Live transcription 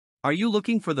Are you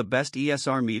looking for the best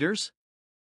ESR meters?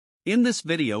 In this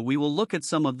video we will look at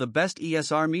some of the best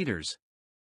ESR meters.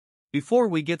 Before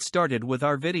we get started with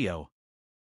our video,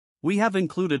 we have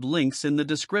included links in the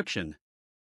description.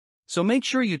 So make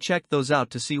sure you check those out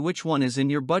to see which one is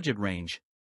in your budget range.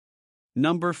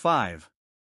 Number 5.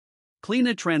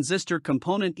 Cllena Transistor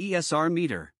Component ESR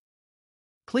Meter.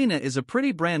 Cllena is a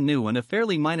pretty brand new and a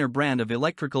fairly minor brand of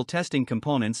electrical testing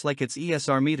components like its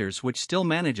ESR meters, which still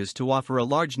manages to offer a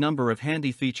large number of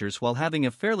handy features while having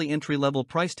a fairly entry-level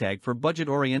price tag for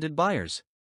budget-oriented buyers.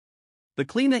 The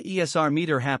Cllena ESR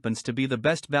meter happens to be the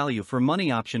best value for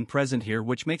money option present here,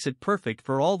 which makes it perfect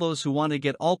for all those who want to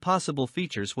get all possible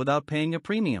features without paying a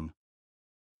premium.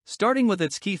 Starting with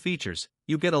its key features,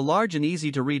 you get a large and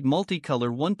easy-to-read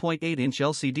multicolor 1.8-inch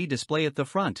LCD display at the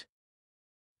front.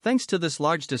 Thanks to this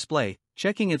large display,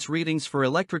 checking its readings for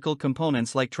electrical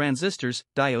components like transistors,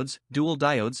 diodes, dual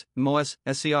diodes, MOS,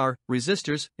 SCR,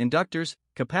 resistors, inductors,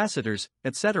 capacitors,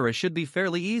 etc. should be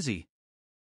fairly easy.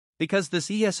 Because this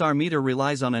ESR meter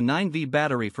relies on a 9V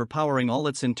battery for powering all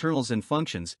its internals and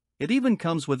functions, it even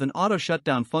comes with an auto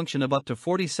shutdown function of up to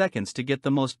 40 seconds to get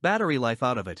the most battery life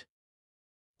out of it.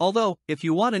 Although, if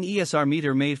you want an ESR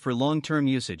meter made for long-term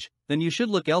usage, then you should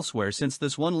look elsewhere, since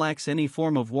this one lacks any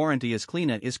form of warranty, as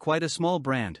Cllena is quite a small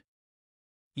brand.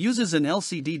 Uses an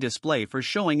LCD display for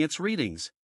showing its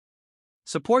readings.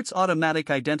 Supports automatic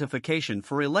identification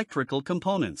for electrical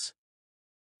components.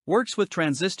 Works with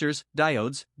transistors,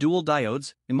 diodes, dual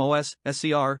diodes, MOS,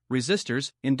 SCR,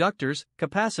 resistors, inductors,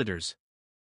 capacitors.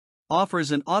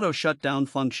 Offers an auto shutdown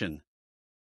function.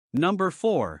 Number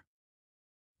 4.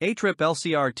 AITRIP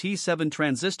LCR T7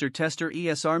 Transistor Tester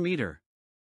ESR Meter.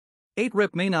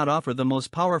 AITRIP may not offer the most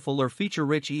powerful or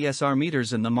feature-rich ESR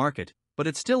meters in the market, but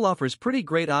it still offers pretty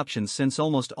great options, since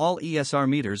almost all ESR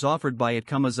meters offered by it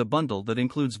come as a bundle that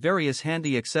includes various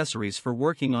handy accessories for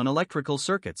working on electrical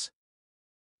circuits.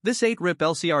 This AITRIP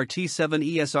LCR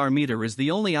T7 ESR meter is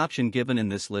the only option given in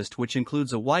this list, which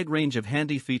includes a wide range of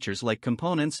handy features like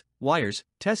components, wires,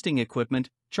 testing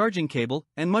equipment, charging cable,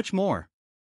 and much more.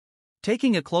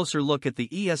 Taking a closer look at the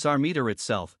ESR meter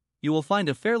itself, you will find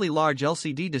a fairly large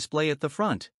LCD display at the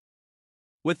front.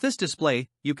 With this display,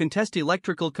 you can test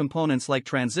electrical components like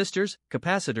transistors,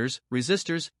 capacitors,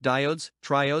 resistors, diodes,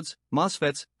 triodes,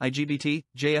 Mosfets, IGBT,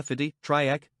 JFET,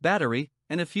 triac, battery,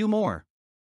 and a few more.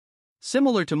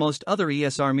 Similar to most other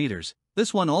ESR meters,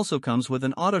 this one also comes with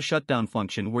an auto shutdown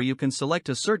function where you can select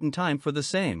a certain time for the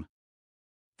same.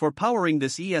 For powering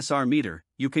this ESR meter,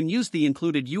 you can use the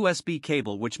included USB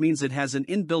cable, which means it has an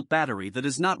inbuilt battery that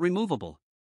is not removable.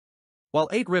 While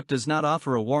AITRIP does not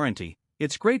offer a warranty,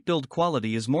 its great build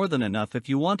quality is more than enough if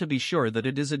you want to be sure that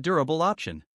it is a durable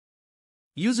option.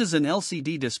 Uses an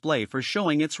LCD display for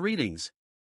showing its readings.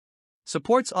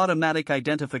 Supports automatic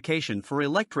identification for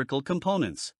electrical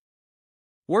components.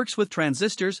 Works with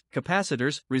transistors,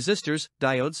 capacitors, resistors,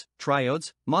 diodes,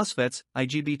 triodes, Mosfets,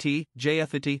 IGBT,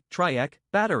 JFET, triac,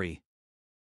 battery.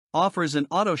 Offers an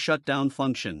auto shutdown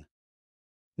function.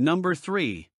 Number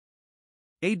 3.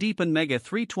 Aideepen Mega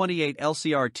 328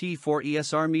 LCR T4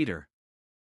 ESR Meter.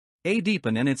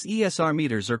 Aideepen and its ESR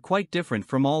meters are quite different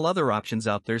from all other options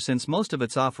out there, since most of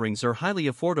its offerings are highly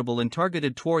affordable and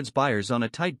targeted towards buyers on a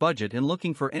tight budget and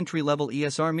looking for entry-level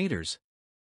ESR meters.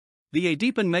 The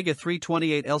Aideepen Mega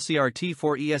 328 LCR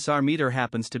T4 ESR meter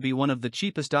happens to be one of the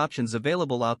cheapest options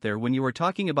available out there when you are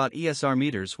talking about ESR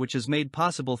meters, which is made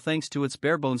possible thanks to its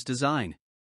barebones design.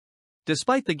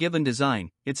 Despite the given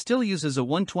design, it still uses a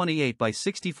 128 by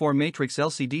 64 matrix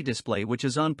LCD display, which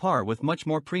is on par with much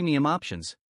more premium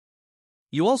options.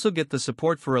 You also get the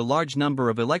support for a large number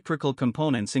of electrical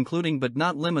components, including but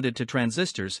not limited to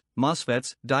transistors,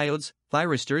 MOSFETs, diodes,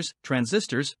 thyristors,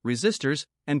 transistors, resistors,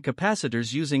 and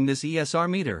capacitors using this ESR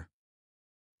meter.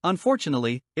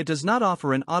 Unfortunately, it does not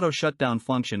offer an auto shutdown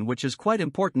function, which is quite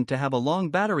important to have a long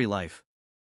battery life.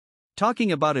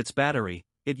 Talking about its battery,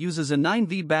 it uses a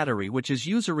 9V battery, which is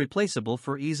user replaceable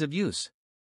for ease of use.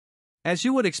 As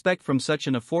you would expect from such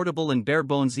an affordable and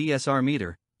bare-bones ESR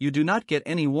meter, you do not get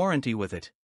any warranty with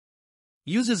it.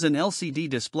 Uses an LCD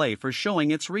display for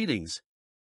showing its readings.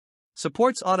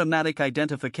 Supports automatic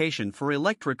identification for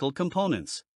electrical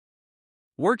components.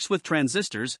 Works with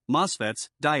transistors, MOSFETs,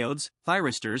 diodes,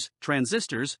 thyristors,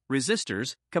 transistors,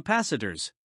 resistors,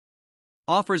 capacitors.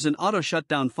 Offers an auto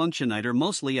shutdown function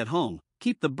mostly at home.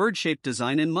 Keep the bird-shaped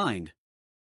design in mind.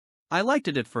 I liked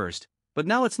it at first, but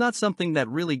now it's not something that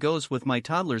really goes with my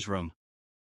toddler's room.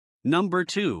 Number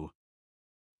 2.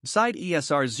 BSIDE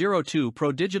ESR02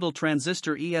 Pro Digital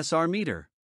Transistor ESR Meter.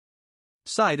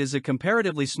 BSIDE is a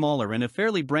comparatively smaller and a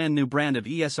fairly brand new brand of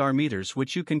ESR meters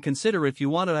which you can consider if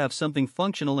you want to have something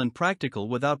functional and practical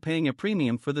without paying a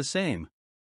premium for the same.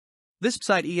 This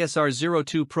BSIDE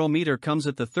ESR02 Pro meter comes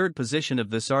at the third position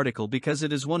of this article because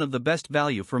it is one of the best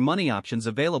value for money options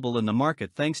available in the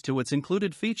market thanks to its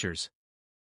included features.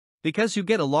 Because you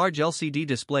get a large LCD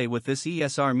display with this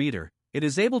ESR meter, it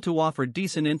is able to offer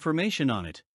decent information on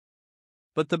it.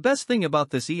 But the best thing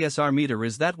about this ESR meter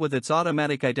is that with its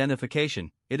automatic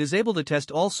identification, it is able to test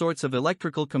all sorts of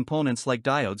electrical components like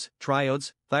diodes,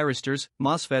 triodes, thyristors,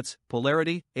 Mosfets,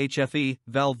 polarity, HFE,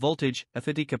 valve voltage,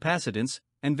 FET capacitance,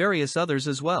 and various others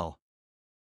as well.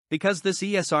 Because this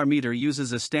ESR meter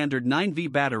uses a standard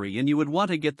 9V battery and you would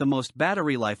want to get the most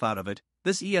battery life out of it,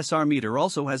 this ESR meter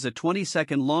also has a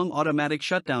 20-second long automatic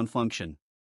shutdown function.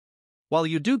 While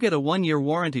you do get a 1-year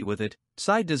warranty with it,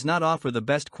 BSIDE does not offer the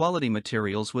best quality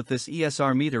materials with this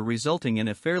ESR meter, resulting in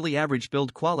a fairly average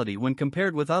build quality when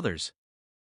compared with others.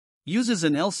 Uses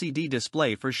an LCD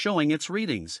display for showing its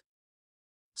readings.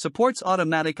 Supports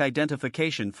automatic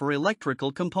identification for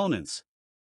electrical components.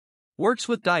 Works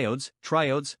with diodes,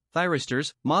 triodes,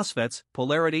 thyristors, Mosfets,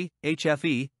 polarity,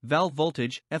 HFE, valve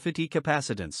voltage, FET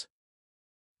capacitance.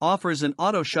 Offers an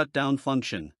auto shutdown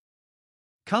function.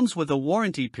 Comes with a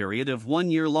warranty period of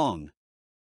 1 year long.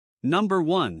 Number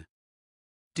 1.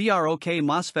 DROK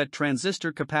Mosfet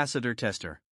Transistor Capacitor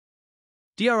Tester.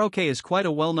 DROK is quite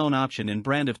a well-known option and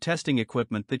brand of testing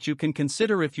equipment that you can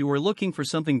consider if you are looking for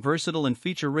something versatile and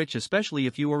feature-rich, especially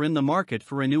if you are in the market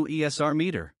for a new ESR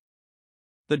meter.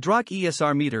 The DROK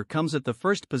ESR meter comes at the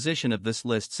first position of this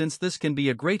list since this can be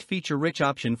a great feature-rich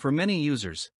option for many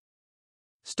users.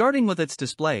 Starting with its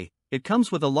display, it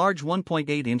comes with a large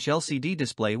 1.8-inch LCD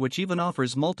display which even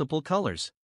offers multiple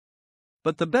colors.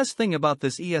 But the best thing about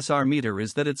this ESR meter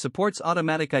is that it supports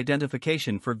automatic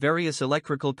identification for various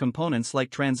electrical components like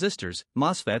transistors,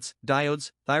 Mosfets,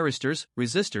 diodes, thyristors,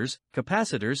 resistors,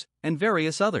 capacitors, and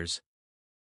various others.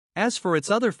 As for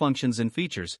its other functions and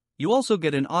features, you also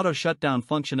get an auto shutdown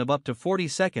function of up to 40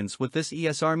 seconds with this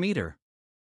ESR meter.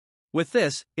 With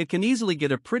this, it can easily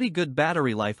get a pretty good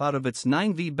battery life out of its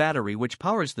 9V battery which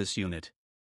powers this unit.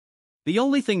 The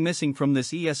only thing missing from this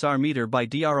ESR meter by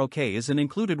DROK is an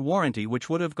included warranty which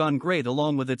would have gone great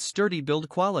along with its sturdy build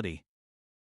quality.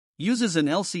 Uses an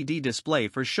LCD display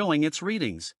for showing its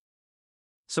readings.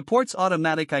 Supports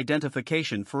automatic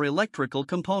identification for electrical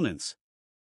components.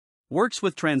 Works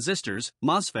with transistors,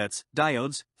 Mosfets,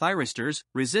 diodes, thyristors,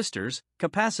 resistors,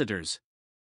 capacitors.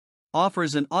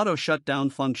 Offers an auto shutdown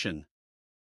function.